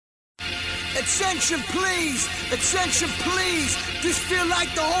Attention please, attention please. This feel like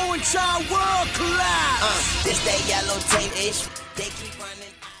the whole entire world collapsed. This that yellow tape-ish. They keep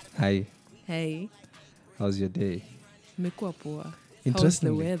running. Hi, Hey, how's your day? imekuwa poa. How's the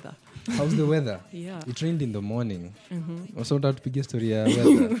Interestingly. weather? How's the weather? Yeah. It rained in the morning. So unataka tupige story ya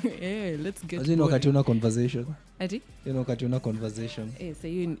weather. Yeah, let's get Unajua wakati going. una conversation. Ati? Wakati una conversation. Sasa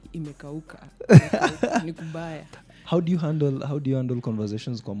hiyo imekauka. Ni kubaya. How do you handle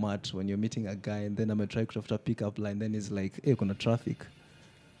conversations kwa mat when you're meeting a guy and then I'm try kutafuta pick up line then he's like, "Hey, kuna traffic."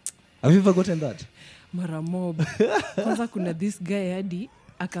 Have you ever gotten that? Mara mob. Kwanza kuna this guy hadi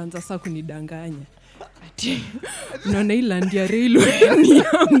akaanza saa kunidanganya. Ati unaona hii land ya railway ni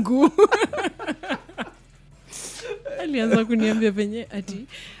yangu. Alianza kuniambia venye ati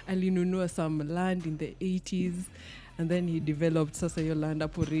alinunua some land in the 80s and then he developed sasa hiyo land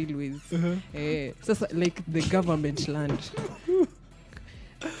hapo railways. Sasa like the government land.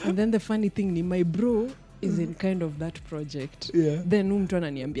 And then the funny thing ni my bro is in kind of that project. Yeah. Then mtu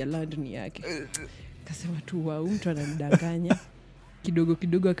ananiambia land ni yake. Kasema tu wa mtu ananidanganya.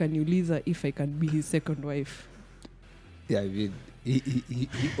 Kidogo akaniuliza if I can be his second wife. Yeah, I mean, he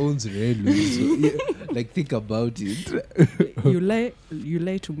owns railways. So, yeah, like think about it. You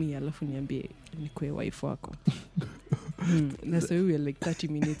lie to me alafu niambie nikuwe wife wako. Na so we were like 30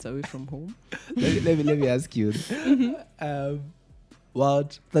 minutes away from home. let me ask you.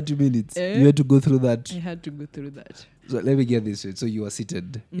 What 30 minutes? You had to go through that. I had to go through that So let me get this straight. So you were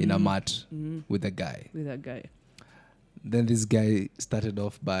seated in a mat with a guy. with a guy. Then this guy started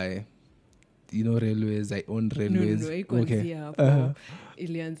off by, railways. I own railways. No, haikuanzia hapo.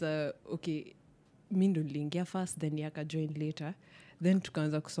 Ilianza, okay, mi ndo niliingia first, then yaka join later. Then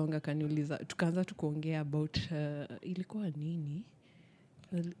tukaanza kusonga, kaniuliza, tukaanza tukuongea about, ilikuwa nini?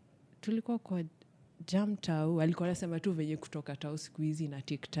 Tulikuwa kwa jam tau, alikuwa nasema tu venye kutoka tau siku hizi na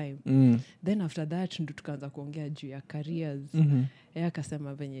take time. Then after that, ndo tukaanza kuongea juu ya careers. Yeye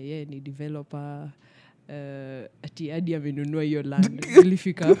akasema venye yeye ni developer, ati hadi amenunua hiyo land.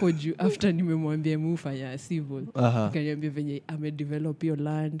 Ilifika hapo juu after nimemwambia mufanya civil. Akaniambia venye amedevelop hiyo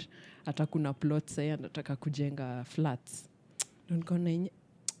land, hata kuna plots sasa anataka kujenga flats. Nikaona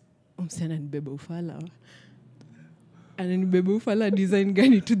msichana nibeba ufala. Ananibeba ufala design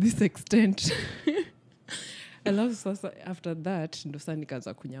gani to this extent. Alafu sasa after that ndo sasa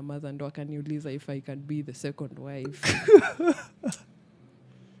nikaanza kunyamaza, ndo akaniuliza if I can be the second wife.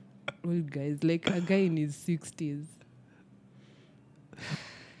 Old guys, like a guy in his 60s.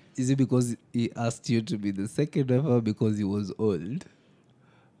 Is it because he asked you to be the second wife or because he was old?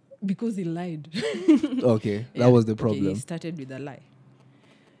 Because he lied. Okay, that was the problem. Okay, he started with a lie.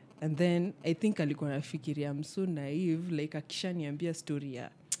 And then I think alikuwa nafikiria I'm so naive, like akishaniambia story ya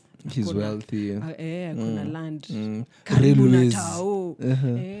He's wealthy. kuna land Karibu na tao.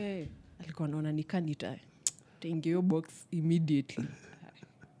 Alikuwa naona nikanita taingia box immediately.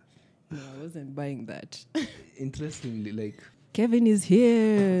 No, I wasn't buying that. Interestingly, like Kevin is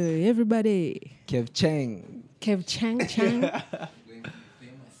here, everybody. Kev Chang. Kev Chang.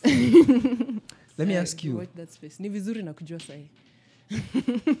 Let me ask you Watch that space. Ni vizuri na kujua sahi.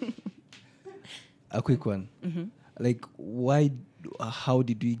 a quick one. Like, how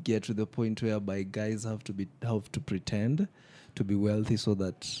did we get to the point whereby guys have to pretend to be wealthy so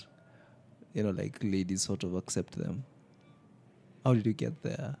that, like ladies sort of accept them? How did you get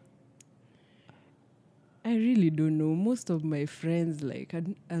there? I really don't know. Most of my friends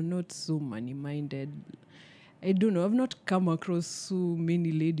are not so money-minded. I don't know. I've not come across so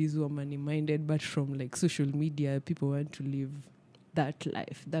many ladies who are money-minded, but from like social media, people want to live that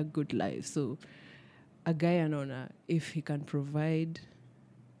life, that good life. So a guy anaona, if he can provide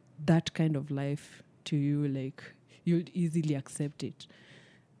that kind of life to you, like you'll easily accept it.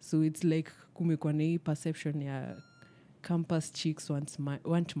 So it's like kumekuwa na hii perception ya campus chicks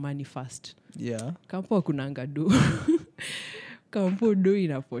want money fast. Yeah. Kampo hakunanga do. Kampo do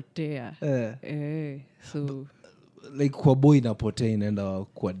inapotea. So like kwa boy inapotea inaenda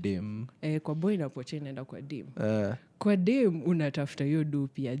kwa dem. Kwa boy inapotea inaenda kwa dem. Kwa dem unatafuta hiyo do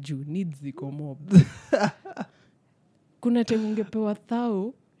pia juu needs ziko mob. Kuna time ungepewa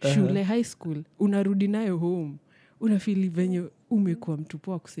thao shule high school unarudi nayo home. Unafeel venye umekuwa mtu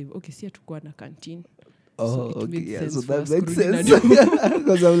poa kusave. Okay, si atakuwa na canteen. So okay, yeah, so that makes makes sense.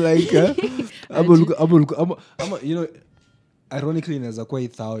 Because I'm like, ironically inaweza kuwa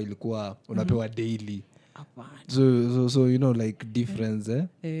ithao ilikuwa unapewa daily. So like difference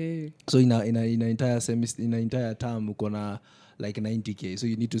so in entire semester, in entire term uko na like 90k, so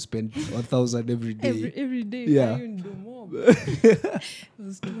you need to spend 1,000 every day. Every day. Yeah. You do more. It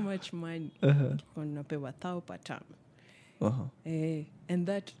was too much money. Unapewa thao per term. And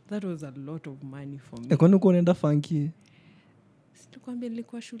that was a lot of money for me. Kwani uko unaenda funky? Sikuambia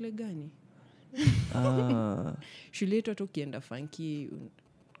nilikuwa shule gani? Shule yetu hata ukienda funky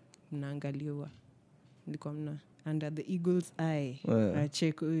mnaangaliwa. Nilikuwa under the eagle's eye.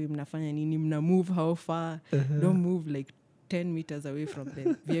 Check mnafanya nini, mna move how far. Don't move like 10 meters away from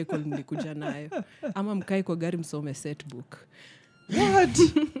the vehicle nilikuja nayo. Ama mkae kwa gari msome set book. What?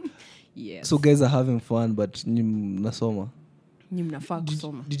 Yes. So guys are having fun but ni mnasoma. Ni mnafaa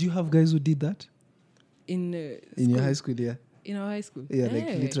kusoma. Did you have guys who did that? In your high school, yeah. In our high school? Yeah,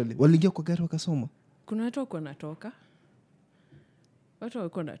 like literally. Waliingia kwa gari wakasoma? Kuna watu wako natoka. Watu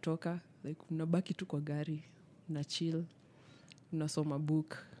wako natoka. Like unabaki tu kwa gari. Una chill. Unasoma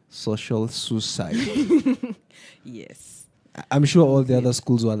book. Social suicide. Yes. I'm sure all the other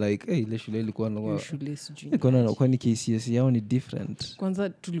schools were like, hey, ile shule ilikuwa na shule sijui. Kwani KCSE yao ni different. Kwanza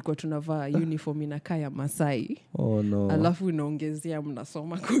tulikuwa tunavaa uniform inakaa ya Masai. Oh no. Alafu unaongezea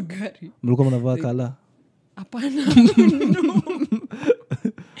mnasoma kwa gari. Mlikuwa mnavaa kala? Hapana. No.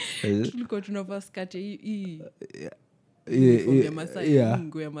 Tulikuwa tunavaa skati hii. Uniform ya Masai,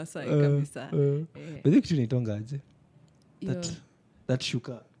 nguo ya Masai kabisa. Bado kitu nitongaje? That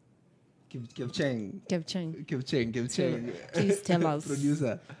shuka. Kevcheng. Please tell us.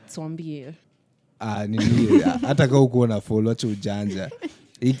 Producer. Tuambie. Nini hata kama uko na follow acha ujanja.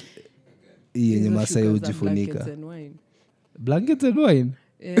 Hii yenye Masai ujifunika. Blankets and wine.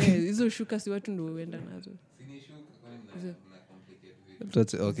 Hizo shuka si watu ndio huenda nazo.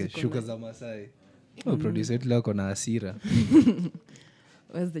 Okay, shuka za Masai. Producer wetu leo kuna hasira.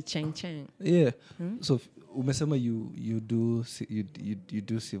 Where's the chang? Yeah. So umesema you do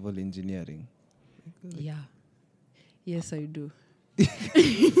civil engineering. Yeah. Yes, I do.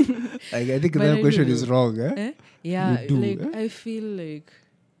 I think that question is wrong, Yeah, do, like I feel like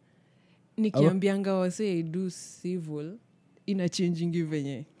nikiambianga wase I do civil ina changing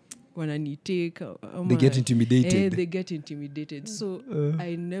venye wananitake. They get intimidated. They get intimidated. So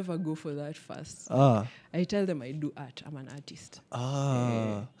I never go for that first. I tell them I do art. I'm an artist.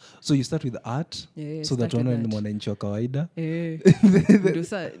 So you start with art, so that one ni mwananchi wa kawaida. Ndio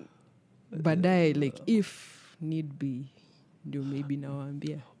sa baadaye like if need be ndio maybe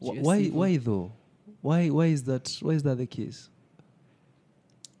nawaambia. Why though? Why is that the case?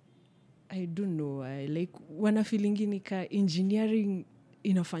 I don't know. I like wana feeling nika engineering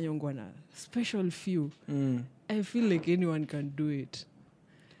inafanywa na special few. I feel like anyone can do it.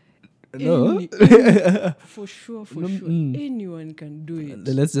 No. For sure. Anyone can do it.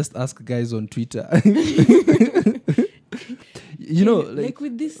 Let's just ask guys on Twitter. You know, like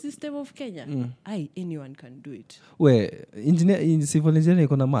with this system of Kenya, anyone can do it. Where civil engineering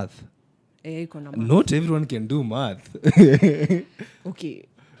iko na math? Iko na math. Not everyone can do math. Okay.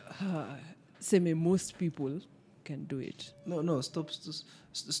 Same most people can do it. No,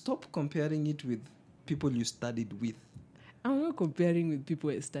 stop comparing it with people you studied with. I'm not comparing with people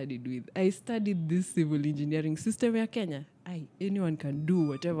I studied with. I studied this civil engineering system ya Kenya. Anyone can do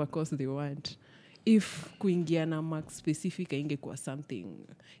whatever course they want. If kuingia na mark specific ingekuwa something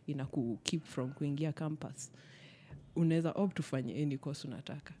ina ku keep from kuingia campus, unaweza opt tufanye any course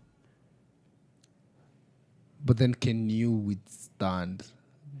unataka. But then can you withstand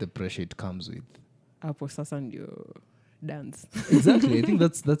the pressure it comes with? Hapo sasa ndio dance. Exactly. I think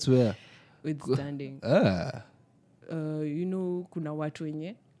that's where withstanding. You know, kuna watu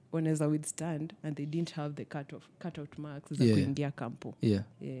wenye wanaweza withstand and they didn't have the cut-out marks za kuingia kampo. Yeah.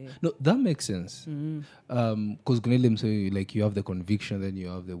 No, that makes sense. Because Gunelim say like you have the conviction, then you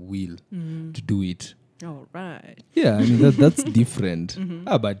have the will to do it. All right. Yeah, I mean that's different.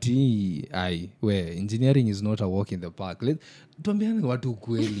 But where engineering is not a walk in the park. Tuambiane watu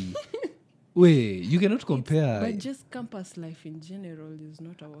kweli. You cannot compare. But just campus life in general is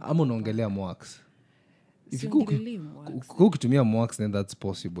not a walk. I'm unaongelea mwax. If you ukitumia mwax, then that's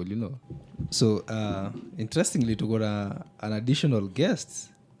possible, you know. So, interestingly, to got an additional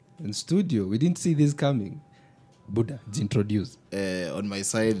guest in studio. We didn't see this coming. Buddha, introduce. On my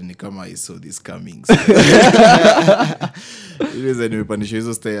side, ni kama I saw this coming. Ileza nimepandisha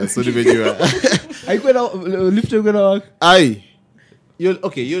hizo stairs. So nimejua. Haikuwa lift yuko na work.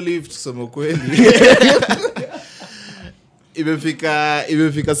 You lift somo kweli.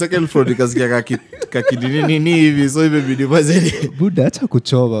 Imefika second floor nikasikia kakidini nini hivi, so imebidi mazeni. Buddha acha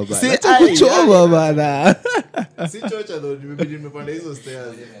kuchoma bana. Acha kuchoma bana. Si chocha though, nimepanda hizo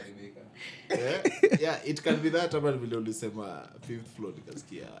stairs. Yeah, it can be that ama vile ulisema 5th floor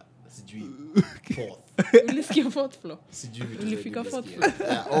nikasikia sijui 4th. Ulisikia 4th floor? Sijui ulifika 4th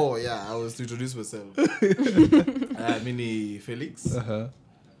floor. Yeah, I was to introduce myself. Mimi Felix.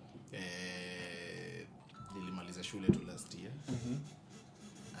 Nilimaliza shule tu last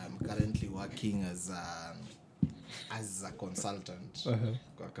I'm currently working as a consultant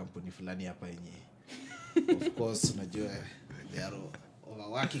kwa kampuni fulani hapa yenye of course unajua they are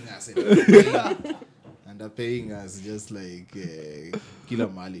overworking us and are paying us just like kila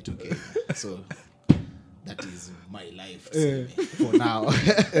mahali tu Kenya. So that is my life for now.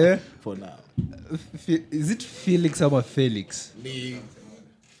 For now. Is it Felix or Felix? Ni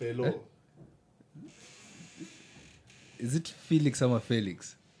fellow. Is it Felix or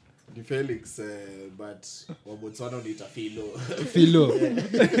Felix? Ni Felix, but Wabotswana unaita Philo. Philo.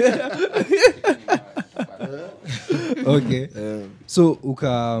 Okay. So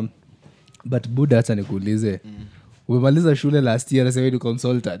but Buddha hata nikuulize. Umemaliza shule last year na ni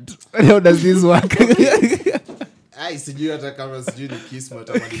consultant. How does this work? Sijui hata kama sijui ni kisma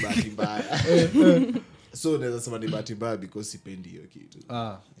ama ni bahati mbaya. So naweza sema ni bahati mbaya because sipendi hiyo kitu.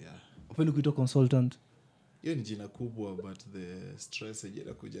 Yeah. Upendi kuitwa consultant? Hiyo ni jina kubwa but the stress yenye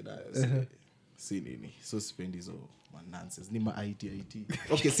inakuja nayo si nini. So sipendi hizo nonsense. Ni ma IT.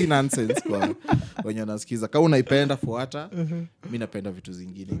 Okay, si nonsense kwa wenye wanasikiza. Kama unaipenda fuata, mimi napenda vitu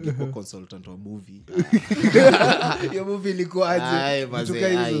zingine. Ningekuwa consultant wa movie. Hiyo movie ilikuwa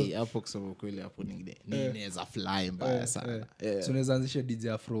aje? Hapo kusema kweli hapo nyingine. Ninaweza fly mbaya sana. So unaweza anzisha DJ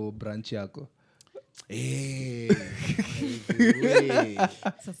Afro branch yako.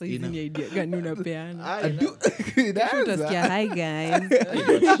 Sasa hizi ni idea gani unapeana? Utasikia hi guys.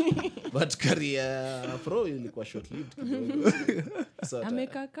 But career pro ilikuwa short lived kidogo. So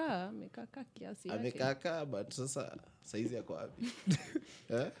Amekaka kiasi yake. Amekaka but sasa saizi yako wapi?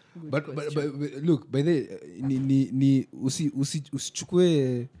 But look, by the ni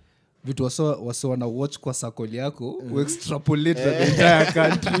usichukue vitu wasa wana watch kwa circle yako extrapolate the entire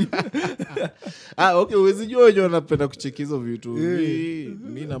country. Okay, uwezijua wenye wanapenda kuchekizo vitu.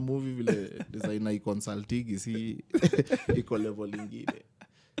 Mimi na movie vile designer consulting si iko level nyingine.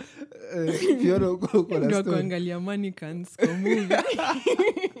 Fiona uko na ndio story. kuangalia mannequins kwa movie.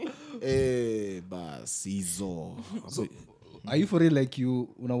 Bas hizo. So, are you for real like you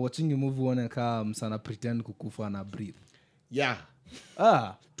una watching a movie one kama msana pretend kukufa na breathe? Yeah.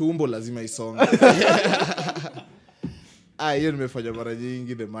 Tumbo lazima isonge. Hiyo nimefanya mara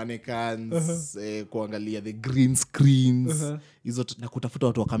nyingi, the mannequins, kuangalia the green screens, hizo na kutafuta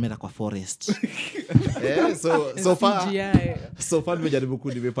watu wa kamera kwa forest. So far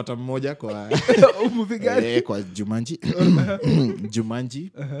nimejaribu nimepata mmoja kwa movie gani? Kwa Jumanji.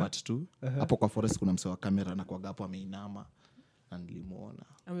 Jumanji part 2. Hapo kwa forest kuna msee wa kamera na kwa gapo ameinama. Nilimuona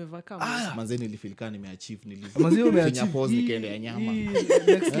amevaa kama manze nilifilika nimeachieve nimefinya pause nikaendea nyama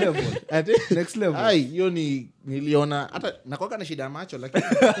next level hiyo niliona hata nakoka na shida macho lakini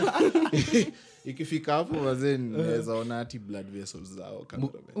ikifika hapo manze naweza ona ati blood vessels zao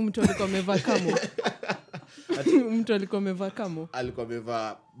cameraman. Mtu alikuwa amevaa kamo alikuwa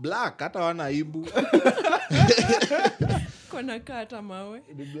amevaa black hata wana aibu kona kata mawe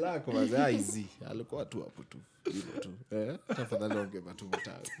ni black manze hizi alikuwa tu hapo tu hivyo tu tafadhali ongea tu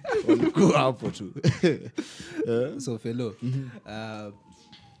mtaani walikuwa hapo tu. So fellow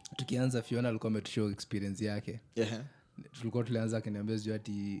tukianza Fiona alikuwa ametushow experience yake. Tulikuwa tulianza akiniambia sio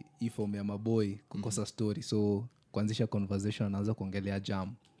ati form ya maboy kukosa story, so kuanzisha conversation anaanza kuongelea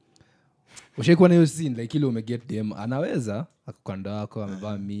jam. Ushaikuwa na hiyo scene like ile umeget them anaweza akukanda wako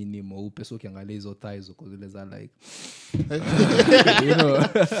amevaa mini mweupe, so ukiangalia hizo thighs uko zile za like you know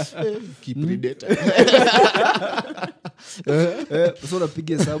keep predator. So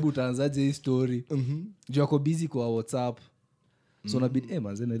unapiga hesabu utaanzaje hii story. Juu ako busy kwa WhatsApp, so unabidi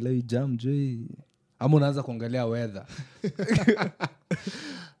manze na ile jam joy ama unaanza kuangalia weather.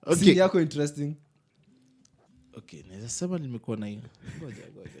 Okay, si yako interesting. Okay, naweza sema nimekuwa na hiyo. Ngoja.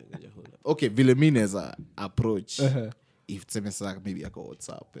 Okay, vile mimi naweza approach if semesa maybe yako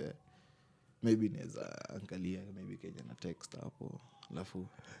WhatsApp. Maybe naweza angalia maybe Kenya na text hapo. Alafu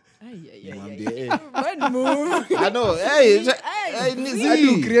niambie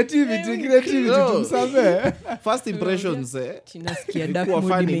creativity tumsame. First impressions tunasikia dark mood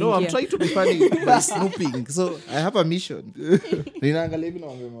funny. No, I'm trying to be funny by snooping. So I have a mission. Ninaangalia hivi na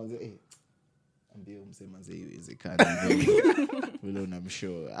mwambie ndio msemaze iwezekani vile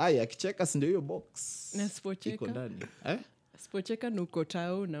unamshow akicheka si ndio hiyo box na sipocheka iko ndani sipocheka nuko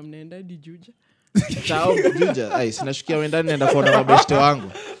tao na mnaenda di Juja tao Juja sinashukia wendani naenda kuona mabeshte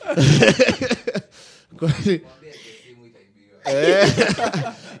wangu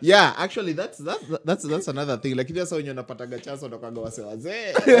yeah, actually that's another thing. Lakini sasa wenyewe unapataga chance unakaga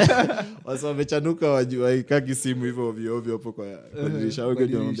wazee wasa wamechanuka wajua ikaki simu hivyo ovyo hapo kwa dirisha wake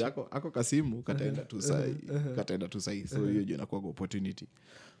ndio ako kasimu kataenda tu sai so hiyo ndio inakuwa opportunity.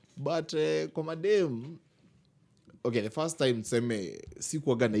 But kwa madem okay, the first time seme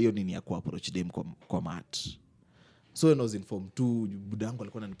sikuaga na hiyo nini ya kuapproach dem kwa mat. So when I was in form 2, budangu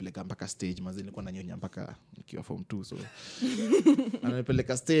alikuwa ananipeleka mpaka stage, mazi nilikuwa nanyonya mpaka nikiwa form 2. So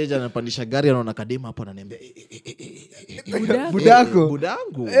ananipeleka stage, anapandisha gari, anaona kadema hapo, ananiambia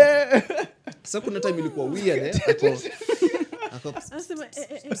budangu. Sasa kuna time ilikuwa weird Anasema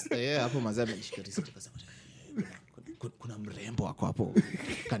hapo mazi ameshika risiti akasema kuna mrembo wako hapo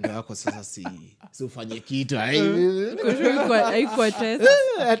kando yako, sasa si ufanye kitu. haikuwa test.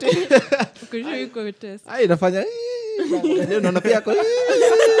 Haikuwa test. Inafanya leo naona pia yako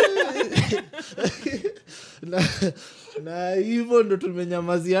na hivyo ndo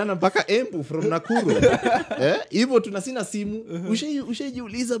tumenyamaziana mpaka Embu from Nakuru. Hivyo tunasina simu.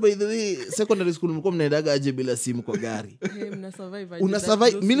 Ushajiuliza by the way secondary school mlikuwa mnaendaga aje bila simu kwa gari? Una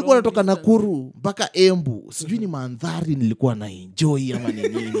survive. Mimi nilikuwa natoka Nakuru mpaka Embu. Sijui ni mandhari nilikuwa na enjoy ama ni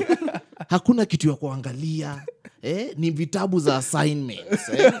nini. Hakuna kitu ya kuangalia. Ni vitabu za assignments.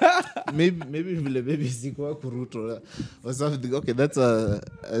 Maybe vile baby sikuwa kuruto or something. Okay, that's a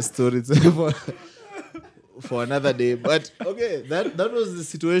story for another day. But okay, that was the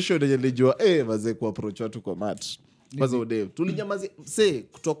situation yenye nilijua wazee ku approach watu kwa mat. Bazo day tulinyamazi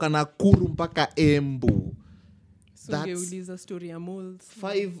kutoka Nakuru mpaka Embu. Ungeuliza story ya moles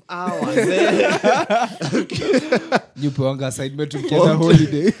 5 hours. Nipeanga assignment ukienda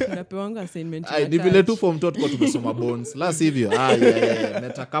holiday. Unapeanga assignment. Ni vile tu form 2 tulikuwa tumesoma bonds. La sivyo.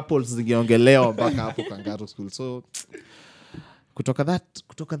 Meta couples zingeongelewa mpaka hapo Kangaru school. So kutoka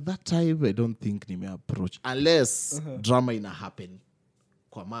that time I don't think nime approach unless drama ina happen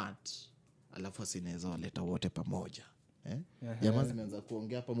kwa mat, alafu sinaweza waleta wote pamoja. Jamaa zimeanza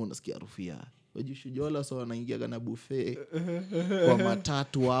kuongea hapa, unasikia harufu ya wajishujola, so wanaingia na buffet kwa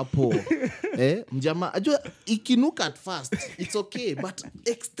matatu hapo. Mjamaa ajua ikinuka at first it's okay, but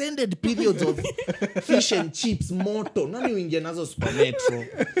extended periods of fish and chips moto, nani uingia nazo super metro?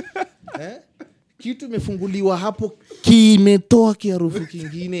 Kitu imefunguliwa hapo kimetoa kiharufu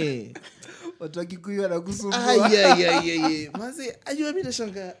kingine. Wataki kuiwa na kusumbua. Maze ajua mimi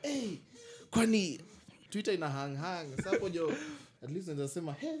nashangaa, kwani Twitter ina hang. Sasa jo at least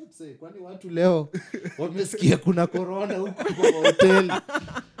nasema kwani watu leo wamesikia kuna corona huko kwa hotel.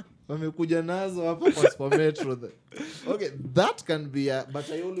 Wamekuja nazo hapa kwa Super Metro. Okay, that can be but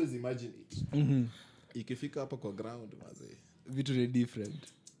I always imagine it. Ikifika hapa kwa ground maze vitu ni different.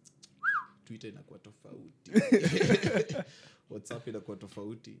 Twitter inakuwa tofauti. WhatsApp inakuwa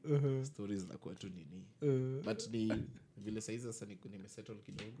tofauti. Stories zinakuwa tu nini. But ni vile saizi sasa nimesettle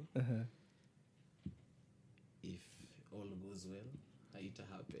kidogo. If all goes well, haita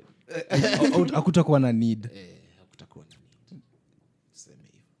happen. Hakutakuwa na need. Hakutakuwa na need. Tuseme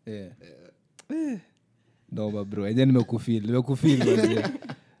hivyo. No bro, yenyewe nimekufeel manzi.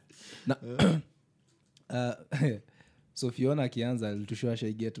 Na so Fiona akianza alitushwa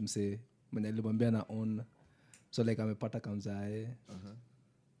shy get mse mwenye alimwambia na on, so like amepata kamzae.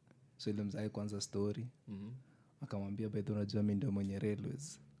 So ile mzae kwanza story. Akamwambia by the way unajua mimi ndio mwenye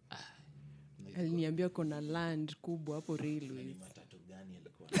railways. Aliniambia kuna land kubwa hapo railways. Matatu gani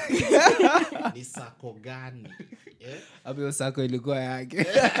alikuwa? Ni sako gani? Hapo sako ilikuwa yake.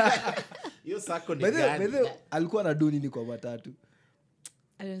 Hiyo sako ni gani? Alikuwa na duni ni kwa matatu.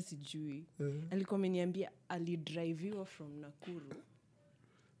 Hata sijui. Alikuwa ameniambia alidrive from Nakuru.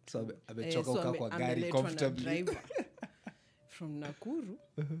 So amechoka ukaa kwa gari comfortably. From Nakuru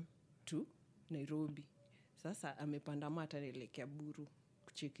to Nairobi. Sasa amepanda mata anaelekea Buru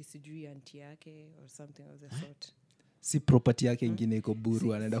kucheki sijui auntie yake or something of the sort. Si property yake nyingine iko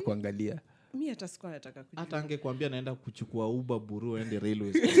Buru, anaenda kuangalia. Mimi hata sikuwa nataka kujua. Hata angekwambia naenda kuchukua Uber Buru aende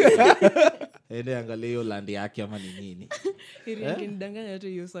railways. Ende angalia hiyo land yake ama ni nini. Ili nidanganya hata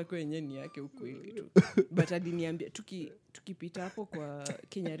hiyo sako yenyewe ni yake ukweli tu. But aliniambia tukipita hapo kwa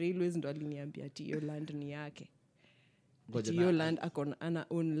Kenya Railways ndo aliniambia ati hiyo land ni yake. Hiyo land ana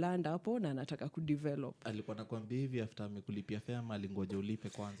own land hapo na anataka kudevelop. Alikuwa anakuambia hivi after amekulipia fare ama alingoja ulipe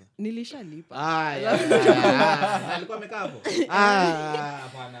kwanza? Nilishalipa. Alikuwa amekaa hapo.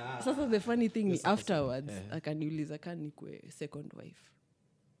 Hapana. Sasa the funny thing ni afterwards akaniuliza kani nikwe second wife.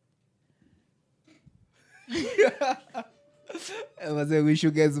 Waze wish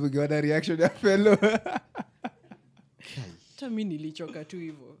you guys mngeona reaction ya fellow. Hata mimi nilichoka tu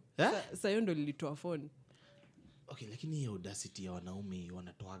hivyo. Sasa hiyo ndo nilitoa phone. Okay, lakini hiyo audacity ya wanaume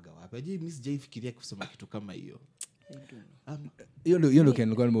wanatoaga wapi? Aje mimi sijaifikiria kusema kitu kama hiyo. Hiyo ndio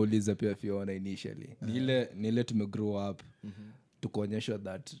nilikuwa nimeuliza pia Fiona initially. Ni ile tumegrow up. Tukoonyeshwa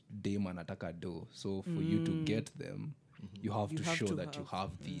that dame anataka do. So for you to get them, you have to show that you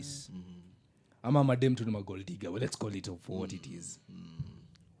have this. Ama madem tu ni magold digger. Well, let's call it for what it is.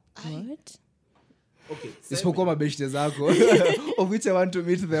 What? Okay. isipokuwa mabeshte zako of which I want to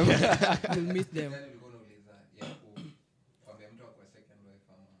meet them. You'll meet them.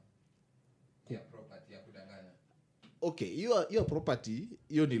 Okay, hiyo property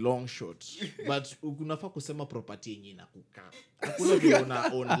hiyo ni long shot but unafaa kusema property yenye inakukaa. Hakuna vile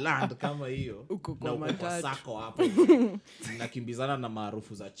una own land kama hiyo na uko kwa sako hapo nakimbizana na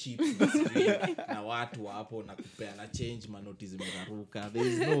maarufu za chips na watu hapo na kupeana change manoti zimeraruka.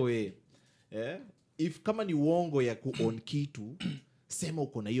 There is no way. If kama ni uongo ya ku-own kitu, sema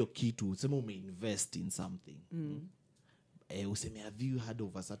uko na hiyo kitu, sema umeinvest in something. Useme have you heard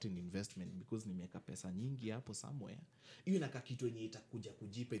of a certain investment because nimeweka pesa nyingi hapo somewhere. Hiyo inakaa kitu yenye itakuja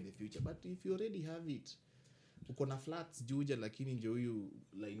kujipa in the future, but if you already have it, uko na flats Juja lakini ndio huyu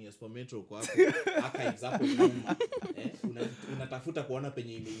line ya Supermetro uko hapo aka example nyuma unatafuta kuona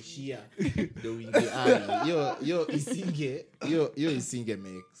penye imeishia ndio wingi hiyo isinge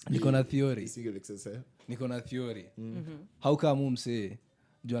make. Niko na theory. Isinge make sense. Niko na theory. How come mse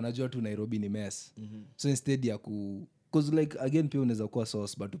juu anajua tu Nairobi ni mess. So instead ya cause like again pia unaweza kuwa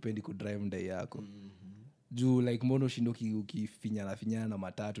source but upendi ku drive ndai yako. Juu like mbona ushindo ukifinyana na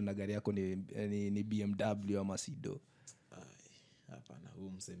matatu na gari yako ni BMW ama Sido. Hapana,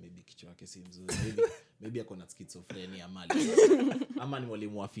 huyu mse maybe kichwa yake si mzuri. Maybe ako na schizophrenia ama ni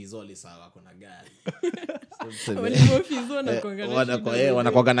mwalimu wa Fizoli sawa ako na gari. Mwalimu wa Fizo na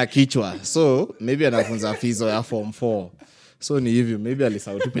wanakuwa na kichwa. So maybe anafunza Fizo ya form 4. So ni hivyo maybe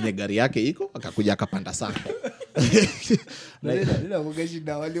alisauti penye gari yake iko akakuja akapanda sako. Nina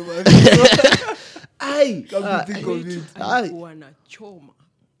mkashida wali wa alikuwa na choma.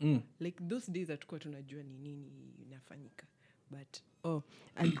 Like those days atakuwa tunajua ni nini inafanyika. But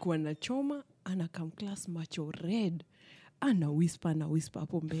alikuwa na choma, ana come class macho red. Ana whisper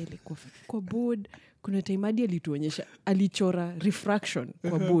hapo mbele kwa board. Kuna time hadi alituonyesha alichora refraction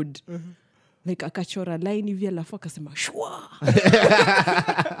kwa board. Like akachora line hivi alafu akasema shwa.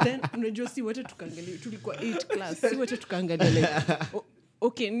 Then unajua si wote tukaangalia, tulikuwa 8 class, si wote tukaangalia like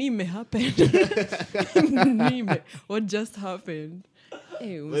okay, nime happened. What just happened?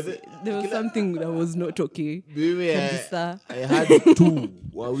 There was something that was not okay. I had 2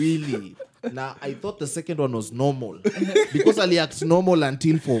 wawili. Now I thought the second one was normal because I act normal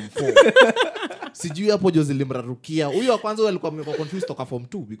until form 4. Sijui hapo jo zilimrarukia. Huyo wa kwanza alikuwa amekuwa confused toka form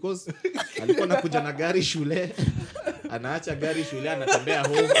 2 because alikuwa anakuja na gari shule. Anaacha gari shule anatembea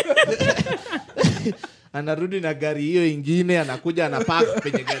home. Anarudi na gari hiyo ingine anakuja anapark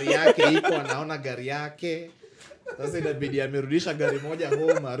penye gari yake iko anaona gari yake. Sasa inabidi amerudisha gari moja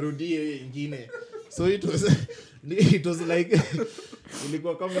home arudie hiyo ingine. So it was like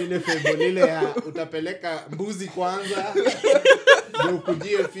ilikuwa kama ile fable ile ya utapeleka mbuzi kwanza ndio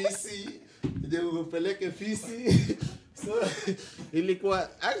ukujie fisi ndio upeleke fisi. So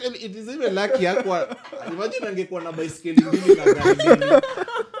ilikuwa actually it is even lucky yakwa imagine angekuwa na baiskeli mbili na gari mbili.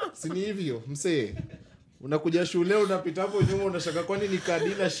 Si ni hivyo msee unakuja shule unapita hapo nyuma unashaka kwani ni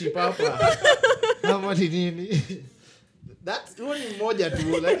kadila ship hapa kama ni nini. That's only moja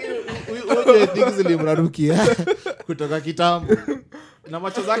tu lakini huyo things zilimrarukia kutoka kitambo na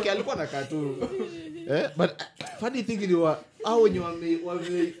macho zake alikuwa na katu. But funny thing ni hao wenye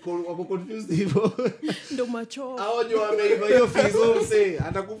wako confused hivyo ndo macho hao wenye wameiva hiyo Fizo mse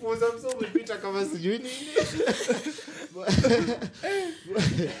atakufunza mse umepita kama sijui nini.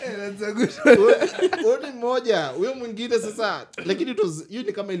 That's a good Oni moja huyo mwingine sasa lakini hiyo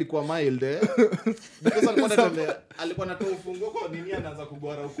ni kama ilikuwa mild because alikuwa anatoa ufunguo kwa nini anaanza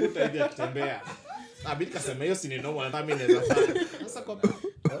kugora ukuta hivi akitembea. Abidi kasema hiyo si ni normal hata mimi naweza fanya. Sasa kwa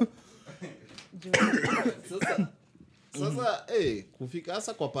Sasa kufika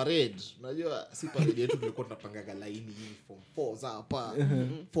hasa kwa parade unajua si parade yetu tulikuwa tunapangaga line hivi form 4 hapa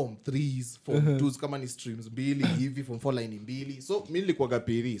form 3s form 2s kama ni streams mbili hivi form 4 line mbili. So mimi nilikuwa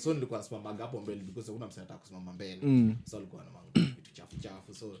gapiri so nilikuwa nasimama hapo mbele because hakuna mtu anataka kusimama mbele. So alikuwa na mangu vitu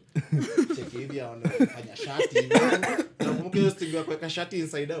chafu so cheki hivi anafanya shati hivi na kumbuka hiyo stingo ya kuweka shati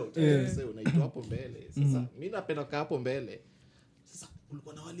inside out. So unaitwa hapo mbele. Sasa mimi napenda kaa hapo mbele. Sasa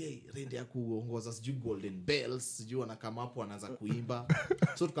kulikuwa na wale rende ya kuongoza sijui golden bells sijui wanakama hapo wanaanza kuimba.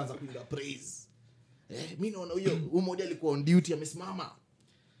 So tukaanza kuimba praise. Mimi naona huyo mmoja alikuwa on duty amesimama.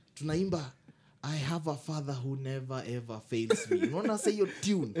 Tunaimba I have a father who never ever fails me. Unaona say your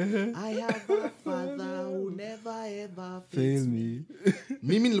tune. I have a father who never ever fails me.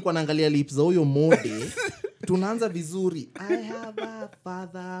 Mimi nilikuwa naangalia lips za huyo mode. Tunaanza vizuri. I have a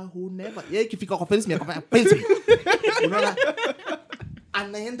father who never. Yeye ikifika kwa fails me akafanya fails me. Unaona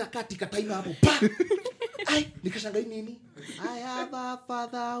anaenda katika time hapo pa nikashangaa nini I have a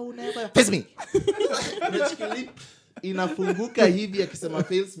father who never fails me. inafunguka hivi akisema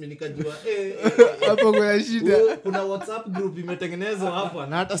fails me nikajua hapo kuna shida. Kuna WhatsApp group imetengenezwa hapa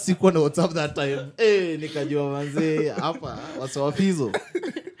na hata sikuwa na WhatsApp that time. Nikajua manze hapa wasawafizo.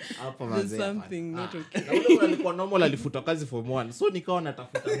 Hapa manze. There's something not okay. Na ule alikuwa normal alifuta kazi form 1. So nikawa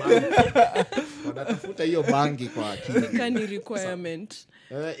natafuta bangi. Natafuta hiyo bangi kwa akili. Kani requirement.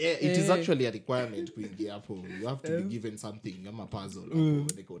 It is actually a requirement kuingia hapo. You have to be given something kama puzzle hapo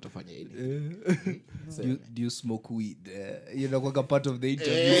ndiko utafanya ile. Do you smoke weed? You know, like a part of the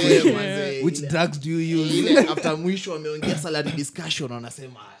interview. Which drugs do you use? After mwisho ameongea salary discussion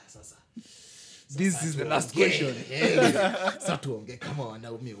wanasema sasa This is the last question. Sasa tuongee kama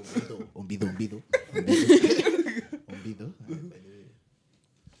wanaume ombido.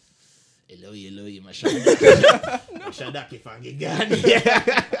 Hello mashada kifangi gani?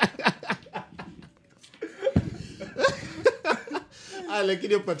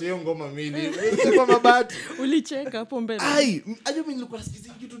 Lakini upate hiyo ngoma mili. Sema mabati. Ulicheka hapo mbele. Aje mimi nilikuwa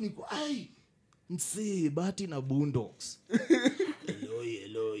nasikiza kitu niko msee Bahati na Boondocks.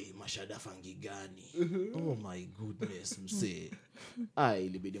 Hello mashada fangi gani? Oh my goodness msee.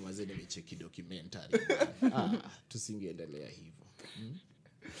 Ilibidi mazeni nicheki documentary. Tusingeendelea hivyo.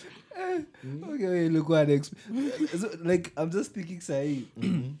 Okay, ilikuwa like I'm just thinking sahi.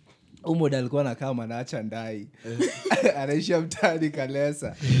 Umoda alikuwa anakaa manaacha ndai. Anaisha mtaani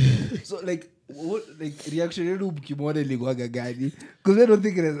Kalesa. So like what, like reaction yetu mkimwona ilikuwa gani? Because I don't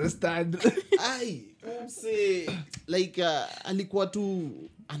think it is a stand. Mse like alikuwa tu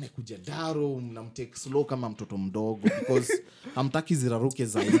anakuja daro mnamtake slow kama mtoto mdogo because hamtaki ziraruke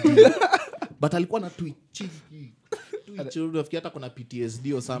zaidi. But alikuwa na twitch nafikiri hata kuna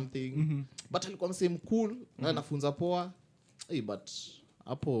PTSD or something. But alikuwa msem cool na anafunza poa. But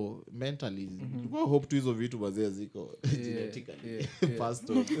hapo mentally I hope tu hizo vitu bazee ziko genetically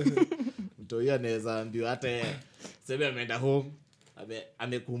passed on. Mtoia anaweza ndio hata sema ameenda home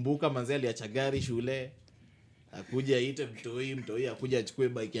amekumbuka manzi aliacha gari shule akuja aite mtoi akuja achukue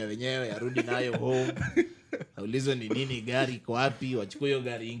bike ya wenyewe arudi nayo home. Aulizwe ni nini gari iko wapi, wachukue hiyo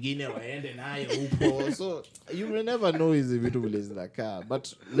gari nyingine waende nayo huko. So you will never know hizo vitu vile zinakaa, but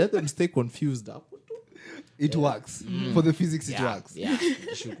let them stay confused hapo tu. It works. For the physics it works.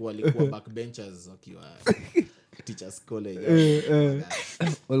 Shukuwa walikuwa backbenchers wakiwa teachers college.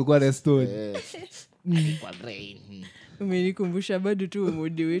 Walikuwa na stone. Kwa brain. Umenikumbusha bado tu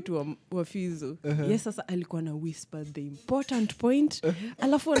modi wetu wa Fizo. Yes, sasa alikuwa na whisper the important point.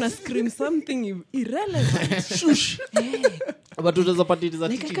 Alafu ana scream something irrelevant. Shush. But utaweza patitiza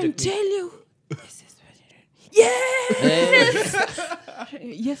like teaching. I can tell you. This is yes.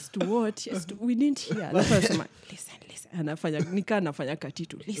 Yes to what? Yes to, we didn't hear. Alafu anasema listen. Anafanya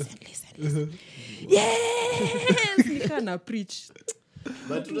katitu. Listen. Yes. Nika preach.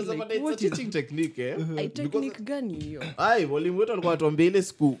 But tunaweza pata it's a teaching technique Technique gani hiyo? Walimu wetu walikuwa watuambia ile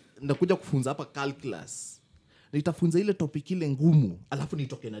siku ndakuja kufunza hapa calculus. Nitafunza ile topic ile ngumu, alafu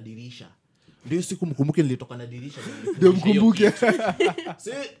nitoke na dirisha. Ndio siku mkumbuke nilitoka na dirisha ndio mkumbuke.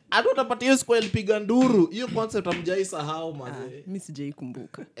 Hata utapata hiyo siku alipiga nduru. Hiyo concept amjai sahau mazee. Mimi sijai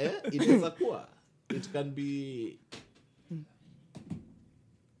kumbuka. Inaweza kuwa it can be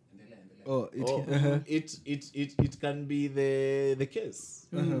it can be the case.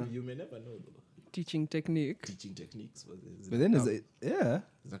 You may never know though. Teaching techniques but then is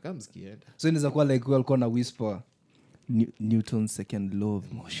zakamskienda so inaweza kuwa like walikuwa na whisper Newton's second law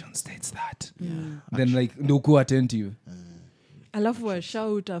of motion states that then like ndio kuwa attentive alafu wa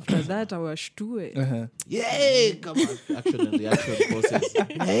shout after that awashtue kama action and reaction process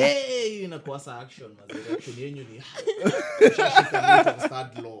inakuwa sa action mazuri action yenyu ni shashika Newton's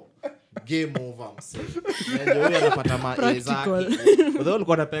third law game over mse ndio anapata maeza wao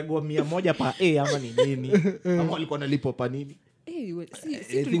walikuwa wanapegwa 100 pa ama ni nini ama walikuwa nalipo pa nini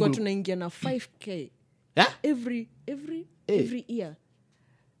si tulikuwa tunaingia na 5k every year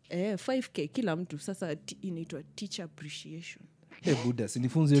 5k kila mtu sasa inaitwa teacher appreciation. Buda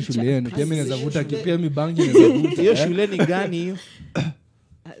sinifunze hiyo shule yenu pia mimi naweza vuta pia mimi bangi naweza vuta hiyo shule ni gani hiyo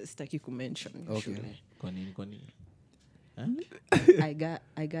sitaki kumention shule kwa nini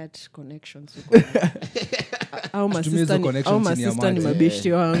I got connections au masista ni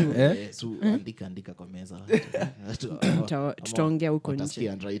mabeshti wangu so andika kwa meza tutaongea huko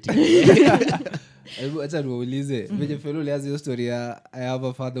nje acha niulize veje fellow liazi hiyo story ya I have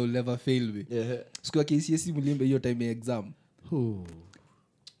a father who will never fail me siku ya KCSE mlimbe hiyo time ya exam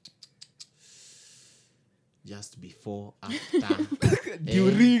just before after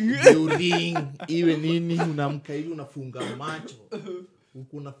during iwe nini unamka hivi unafunga macho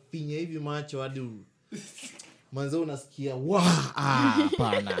huko unafinya hivi macho hadi manze unasikia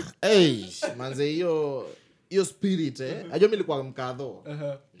hapana manze hiyo hiyo spirit ajua mimi nilikuwa mkadho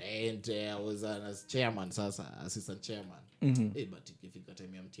and I was as chairman sasa assistant chairman but ikifika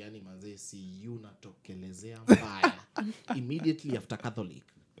time ya mtihani manze si you natokelezea mbaya immediately after Catholic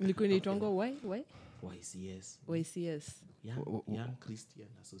Ilikuwa inaitwa why YCS Young Christian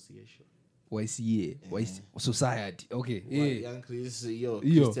Association YCA society okay Young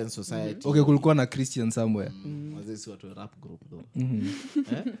Christian Society okay kulikuwa na Christian somewhere manze si watu rap group though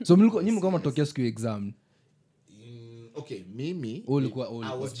so nyinyi mlikuwa mtokea siku exam okay mimi ulikuwa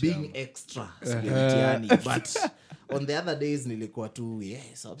I was being extra mtihani but on the other days nilikuwa tu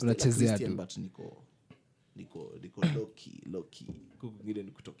yes unachezea Christian tu but niko low key kungine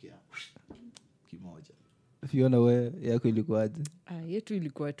nikutokea kimoja Fiona we yako ilikuwaje yetu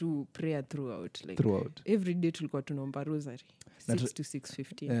ilikuwa tu prayer throughout every day tulikuwa tunaomba rosary 6 to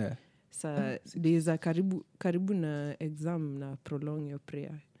 6:15 sa days are karibu na exam na prolong your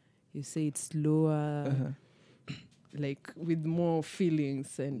prayer you say it slower like with more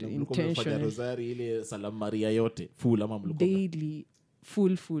feelings and intention rosary ile salamu Maria yote full ama mlikuwa daily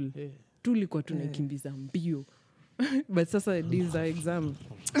full tulikuwa tunakimbiza mbio but sasa days are exam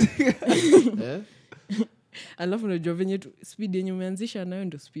alafu unajua venye speed yenye umeanzisha nayo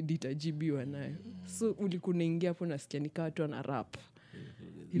ndo speed itajibiwa nayo so ulikuwa unaingia hapo nasikia nikaa watu wana rap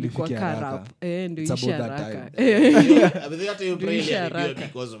ilikuwa karap ndio isha haraka hata hiyo prayer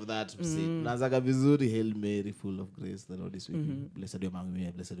because of that naanzaga vizuri Hail Mary full of grace the Lord is with you blessed are you among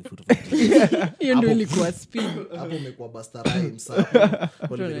women blessed the fruit of your womb hiyo ndio ilikuwa speed hapo umekuwa Busta Rhymes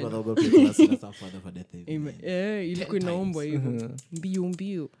hapo wale wadogo kwa sasa for death ilikuwa inaombwa hivyo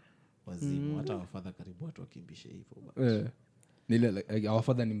mbio wazimu hata wafadha karibu watu wakimbishe hivyo nile like our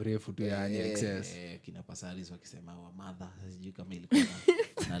father ni mrefu tu yani excess kina pasaris wakisema wa mother sijui kama ilikuwa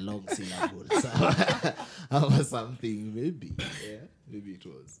na long syllables or something maybe maybe it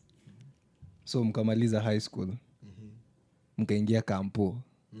was so mkamaliza high school mkaingia kampo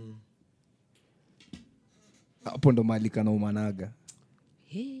hapo ndo malika na umanaga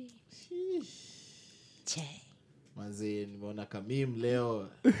manze nimeona kamim leo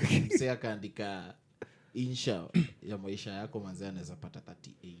msee akaandika insha ya maisha yako manze anaweza pata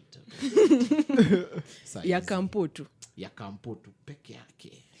 38 ya kampo tu peke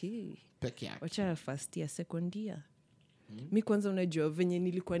yake wacha first year second year mi kwanza unajua venye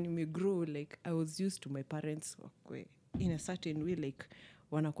nilikuwa nimegrow like I was used to my parents wakwe in a certain way like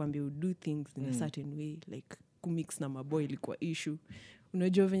wanakuambia do things in a certain way like kumix na maboy ilikuwa issue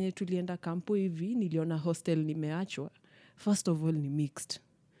unajua venye tulienda kampo hivi niliona hostel nimeachwa first of all ni mixed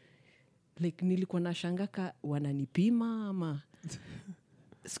like nilikuwa na shangaka wananipima ama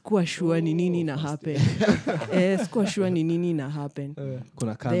sikuwa sure ni nini na happen sikuwa sure ni nini na happen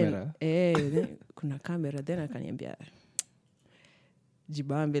kuna camera kuna camera then akaniambia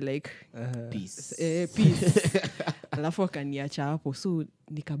jibambe like peace alafu akaniacha hapo so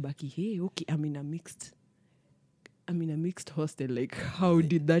nikabaki okay I'm in a mixed hostel like how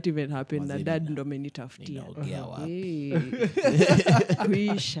did that even happen na dad ndo amenitafutia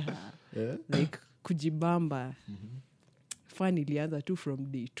kuisha like kujibamba fun ilianza tu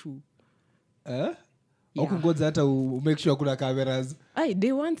from day 2 ukugoza hata make sure kuna cameras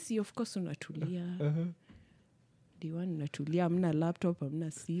day 1 si of course unatulia day 1 unatulia hamna laptop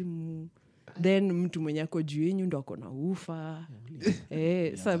hamna simu then mtu mwenye ako juu yenyu ndo ako na ufa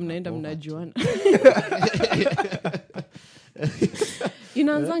sasa mnaenda mnajuana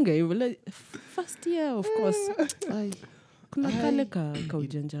inaanzanga hivyo like, first year of course kuna kale ka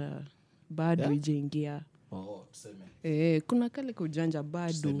ujanja bado ijaingia kuna kale ka ujanja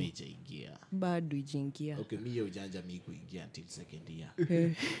bado ijaingia okay mimi ujanja mimi kuingia until second year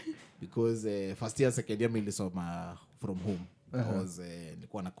because first year second year mimi nilisoma from home because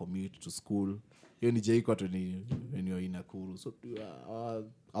nilikuwa na commute to school hiyo ni jaiko tu ni in Nakuru so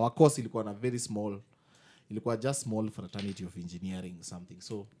our course ilikuwa na very small ilikuwa just small fraternity of engineering something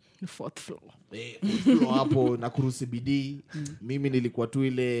so fourth floor hapo Nakuru CBD mimi nilikuwa tu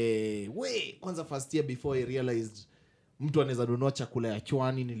ile kwanza first year before I realized mtu anaweza dondoa chakula ya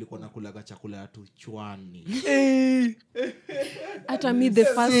chwani nilikuwa nakula chakula ya tu chwani hata me the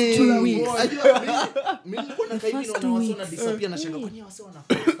first 2 weeks mimi nilikuwa na kaimi na wasona disappear na shanga kwani wase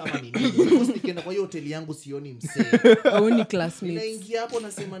wanafuata kama nini because nikienda kwa hiyo hoteli yangu sioni msee aoni classmates naingia hapo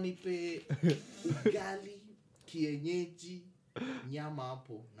nasema nipe ugali kienyeji nyama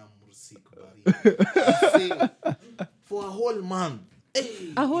hapo na mursik bari for a whole month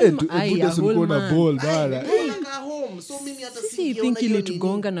so mimi hata think ile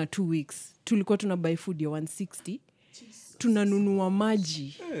tugonga na 2 weeks tulikuwa tuna buy food ya 160 tunanunua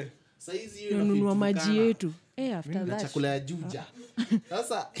maji tunanunua maji yetu after that chakula ya juja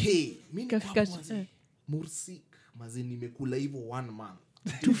sasa mimi Mursik mazi nimekula hivyo 1 month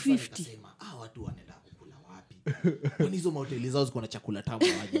 250 nikasema watu wanaenda kukula wapi kwani hizo mahoteli zao ziko na chakula tamu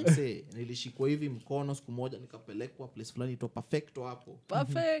aje msee nilishikwa hivi mkono siku moja nikapelekwa place fulani to perfecto hapo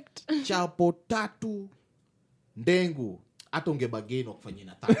perfect chapo 3 ndengu hata ungebageni wa kufanyia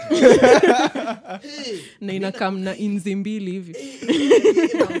na 30 na inakam na inzi 2 hivi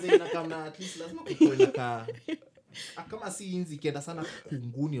manze inakam na at least lazima kukoe kama si inzi kienda sana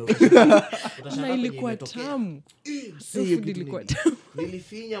kunguni na ilikuwa tamu food ilikuwa tamu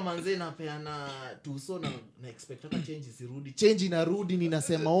nilifinya manze napeana tuso na expect hata change inarudi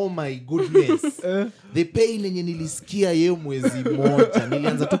ninasema oh my goodness the pain yenye nilisikia yeye mwezi moja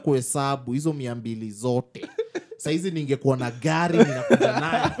nilianza tu kuhesabu hizo 200 zote saizi ningekuwa na gari ninakuja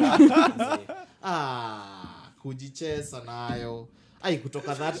nayo kujicheza nayo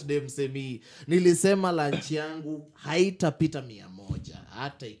kutoka that day msemi nilisema lunch yangu haitapita 100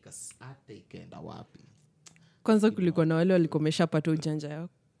 hata ikaenda wapi kwanza kulikuwa na wale walikuwa wameshapata ujanja ya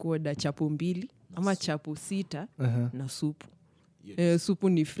kuoda chapu 2 ama chapu 6 na supu supu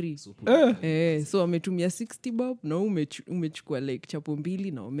ni free so wametumia 60 bob na umechukua like chapu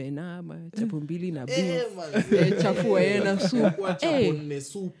 2 na omena ama chapu 2 na beef chapu na supu chapu 4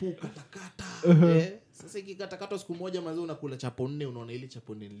 supu katakata sasa ikikatakata siku moja mazao unakula chapo 4 unaona ile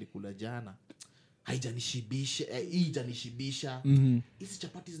chapo 4 nilikula jana haijanishibisha hizi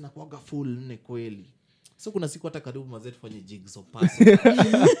chapati zinakuaga full 4 kweli so kuna siku hata karibu mazee tufanye jigsaw puzzle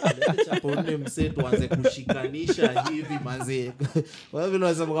chapo 4 msee tuanze kushikanisha hivi mazee wewe vile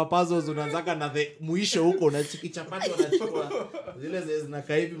unasema puzzles unaanzaka na mwisho huko unachiki chapati unachukua zile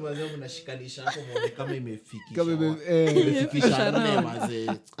zinakaa hivi mazee unashikanisha hapo muone kama imefikisha imefikisha 4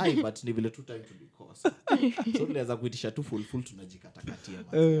 mazee but ni vile tu time to be cost so tunaweza kuitisha tu full tunajikatakatia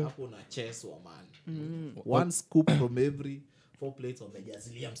mazee hapo na chess wa man one scoop from every 4 plates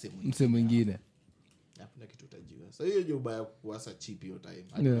wamejazilia mse mwingine hakuna kitu utajua so hiyo juba ya kuwasa cheap hiyo time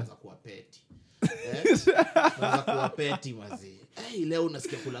anaweza kuwa peti anaweza kuwa peti mazee leo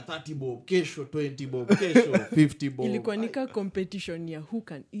unasikia kula 30 bob kesho 20 bob kesho 50 bob ilikuwa nika competition ya who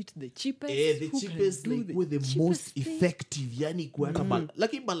can eat the cheapest the cheapest like with the most effective yani kuweka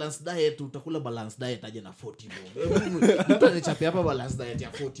lakini balance diet utakula balance diet aje na 40 bob mtu anachapia hapa balance diet ya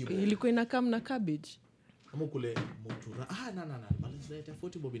 40 bob ilikuwa inakam na cabbage kama kule mutura na balance diet ya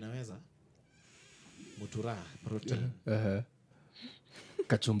 40 bob inaweza mutura protein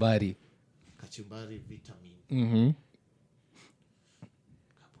kachumbari vitamin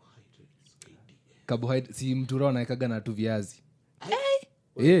carbohydrates si mtura unaekaga na tu viazi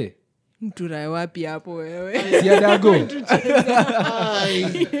mtura wapi hapo wewe si adago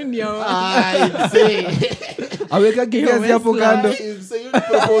aweka kiazi hapo kando sasa hiyo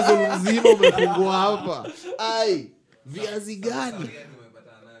proposal mzima umefungua hapa viazi gani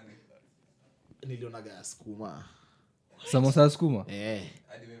niliona sukuma samosa sukuma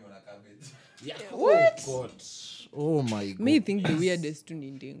hadi mimi na cabbage God oh my God me think the weirdest tu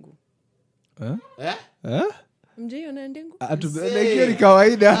ni ndengu mjeyo na ndengu atubelekea ni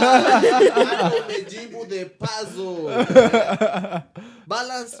kawaida umejibu the puzzle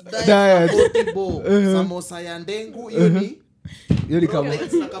balance diet 40 bob samosa ya ndengu hiyo ni kama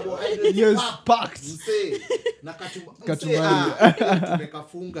yes packed na kachumbari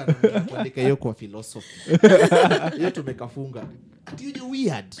tumekafunga na kuandika hiyo kwa philosophy hiyo tumekafunga ati hiyo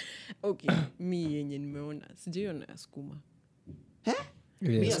weird okay mi yenye nimeona sijiona sukuma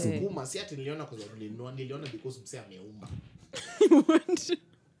mimi sukuma si ati niliona kwa sababu niliona because mse ameumba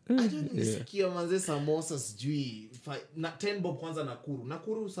nisikia manze samosa sijui na 10 bob kwanza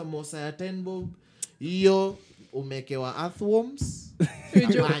Nakuru samosa ya 10 bob hiyo umekewa earthworms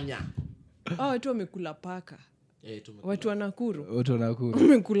nyanya watu wamekula paka watu wa Nakuru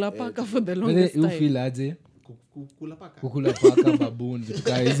wamekula paka for the longest time time aje kukula paka baboon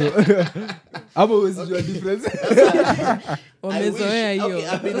vitu hizo hapo huwezi jua difference wamezoea hiyo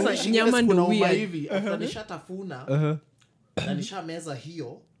sasa nyama ndio weird hivi nishatafuna na nishameza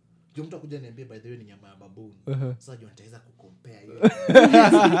hiyo ndio mtu akuja niambie by the way ni nyama ya baboon sasa jua nitaweza kucompare hiyo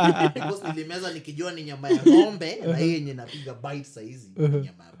because nilimeza nikijua ni nyama ya ng'ombe na hii yenye napiga bite size ni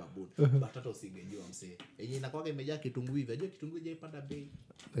nyama ya baboon but hata usingejua msee yenye inakuwa imejaa kitunguu hivi unajua kitunguu haijapanda bei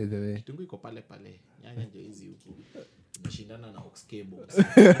by the way kitunguu iko pale nyanya ndio hizi huko inashindana na aux cable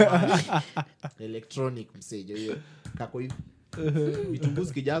electronic msee hiyo kako hivi vitunguu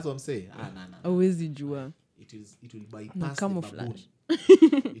zikijazwa msee hauwezi jua it will bypass the baboon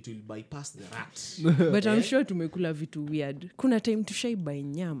it will bypass the rat but I'm sure tumekula vitu weird kuna time tushaibuy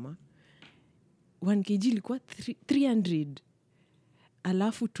nyama 1 kg ilikuwa 300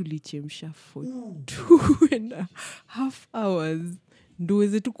 alafu tulichemsha for 2.5 hours ndo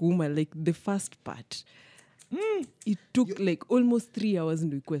uweze tu kuuma like the first part it took like almost 3 hours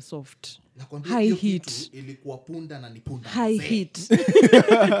ndo ikuwe soft. Nakwambia high hiyo heat kitu ilikuwa punda na ni punda high mzee. heat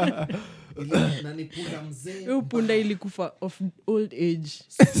Na ni punda mzee. hiyo punda ilikufa of old age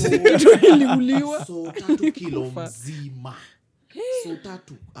So, iliuliwa so 3 kilo mzima. So 3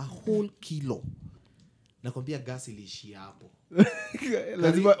 a whole kilo. Nakwambia gas iliishia hapo.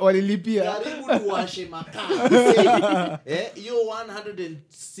 lazima walilipia. Karibu tuwashe makaa. Hiyo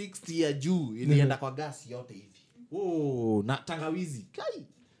 160 ya juu ilienda kwa gas yote hivi. Oh, na tangawizi. Kai.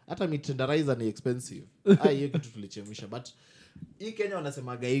 Hata mitenderizer ni expensive. Hiyo kitu tulichemisha, but hii Kenya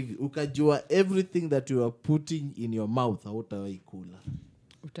wanasemaga hivi, ukajua everything that you are putting in your mouth hautawahi kula.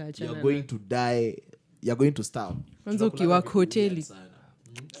 utaachana You're going to die. You're going to starve. kwanza ukiwak hoteli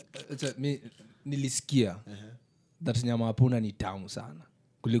Nilisikia that nyama ya punda ni tamu sana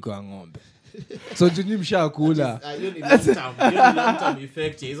kuliko ya ng'ombe. So juni mshakula. Hiyo ni long term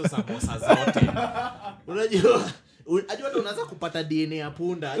effect ya hizo samosa zote. Unajua hata unaanza kupata DNA ya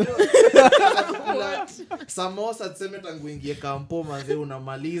punda. Unajua samosa tuseme tangu ingie kampo mazee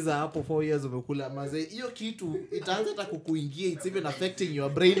unamaliza hapo 4 years umekula mazee. Hiyo kitu itaanza hata kukuingia, it's even affecting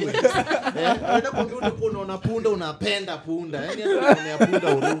your brain waves. Unaenda kwa mtu unaona punda unapenda punda. Yaani hata unaona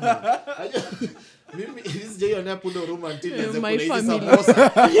punda huruma. Mimi sijaionea punda huruma until My kula family.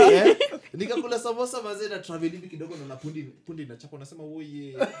 samosa. Nikakula samosa mazee na travel hivi kidogo na pundi inachapa unasema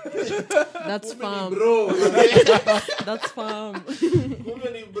oye. that's farm Bro. that's farm Kumbe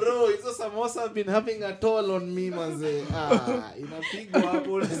ni bro, hizo samosa have been having a toll on me manze. Inapigwa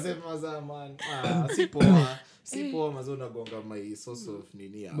hapo unasema zamani. Sipo mazo unagonga my source of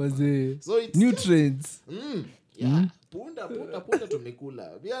nini hapa. Mazee. So it's Nutrients. yeah. Punda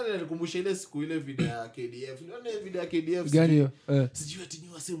tumekula. Bia nilikumbusha ile siku ile video ya KDF. Unaona video ya KDF? Gani hiyo? Sijui ati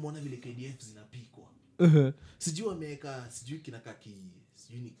ni wase muona vile KDF zinapikwa. Sijui wameweka sijui kinaka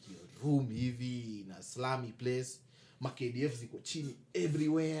sijui ni room hivi na slummy place. Ma KDF ziko chini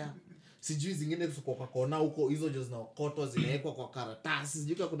everywhere. Sijui zingine ziko kwa kona huko, hizo jo zinaokotwa zinawekwa kwa karatasi.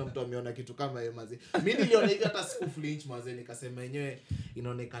 Sijui kama kuna mtu ameona kitu kama hiyo mazi. Mimi niliona hivi hata siku flinch mazi, nikasema yenyewe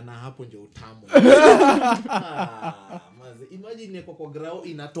inaonekana hapo ndio utamu. Mazi, imagine kwa ground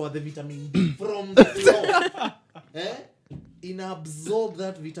inatoa the vitamin D from the floor. Ina absorb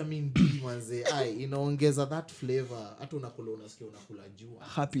that vitamin D manze. Inaongeza that flavor. Hata unakula unasikia unakula jua.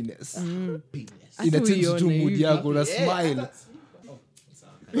 Happiness. Happiness. Ina change uione tu mood hivi. yako una smile.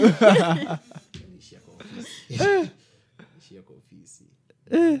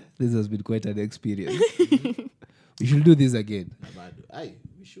 This has been quite an experience. We should do this again.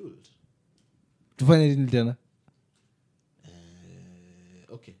 We should. Tufanye nini tena?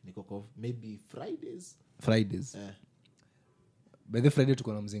 Okay, niko maybe Fridays. By the Friday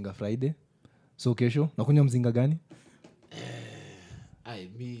tuko na mzinga Friday. So kesho nakunywa mzinga gani?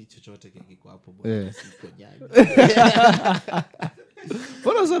 Mi chochote kiko hapo bwana, siko nyagi.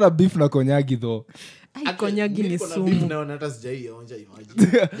 Mbona sana beef na konyagi though? konyagi ni sumu Naona hata sijaionja,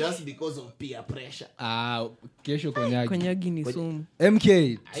 imagine. Just because of peer pressure. Kesho konyagi. konyagi ni sumu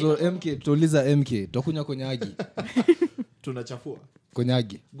MK. So MK tuuliza MK. Tutakunywa konyagi. Tunachafua.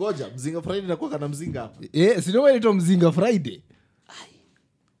 Konyagi. Goja, mzinga Friday na kwa kana mzinga hapa. Sio wewe ndio mzinga Friday.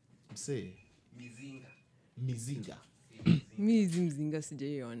 Mse. Mizinga. mizi mzinga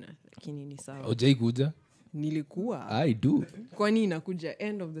sijaiona lakini ni sawa. Hujai kuja? Nilikuwa I do. kwani inakuja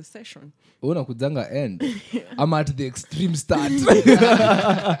end of the session? Unakujanga end. I'm at the extreme start.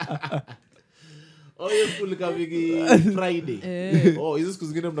 Hiyo full coming Friday. Hizo siku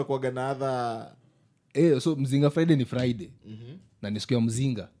zingine mnakuaga na other. So mzinga Friday ni Friday. Na ni siku ya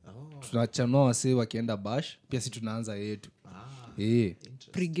mzinga. Tunachanua wase wakienda bash, pia si tunaanza yetu.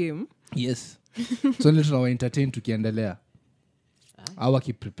 Pre-game? Yes. So nile tunawa entertain tukiendelea. Au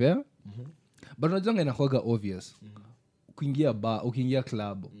wakiprepare. But unajua inakuwaga obvious. Ukiingia bar, ukiingia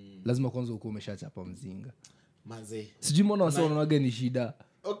club, lazima kwanza uko umeshachapa mzinga. Maze. Sijui mbona wase wanaonaga ni shida.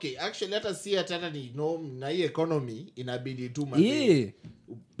 Okay, actually hata si hata ni na hii economy inabidi tu maze.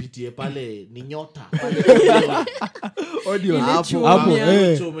 Upitie pale ni nyota pale. Audio hapo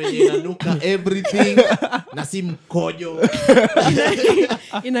chome inanuka everything na si mkojo.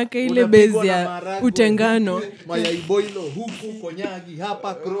 Inaka ile base ya utengano. Mayai boilo huku, konyagi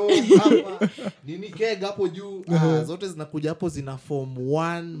hapa, chrome hapa. Nini kega hapo juu. Zote zinakuja hapo zina form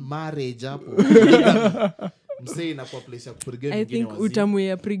one marriage hapo. Msee inakuwa place ya pre-game I think utamu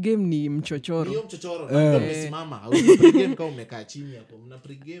ya pre-game ni mchochoro. Hiyo mchochoro na umesimama. Pre-game kama umekaa chini hapo. Mna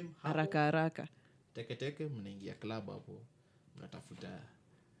pre-game haraka. Teke mnaingia club hapo. Mnatafuta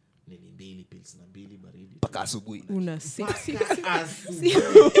nini 2 pills na 2 baridi. Paka asubuhi. Una sip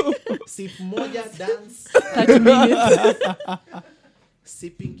Sip moja dance 30 minutes.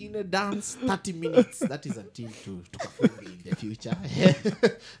 sipping in a dance 30 minutes. That is until tukafunga in the future.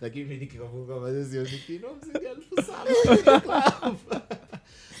 Lakini nikikafunga mazezi yonikino mzidi 1000 club.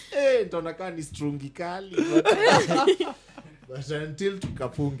 Nitaona kama ni strungi kali. But until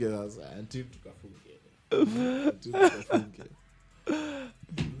tukafunge sasa. Until tukafunge.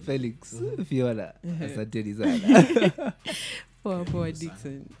 Felix, Fiona, asanteni sana. Poa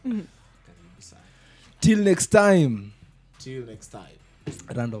Dixon. Till next time.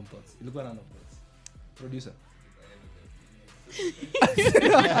 Random thoughts. Ilikuwa random thoughts. Producer.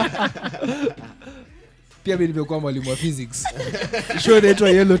 Pia mimi nimekuwa mwalimu wa physics. Show inaitwa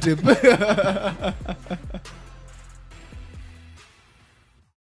Yellow Tape.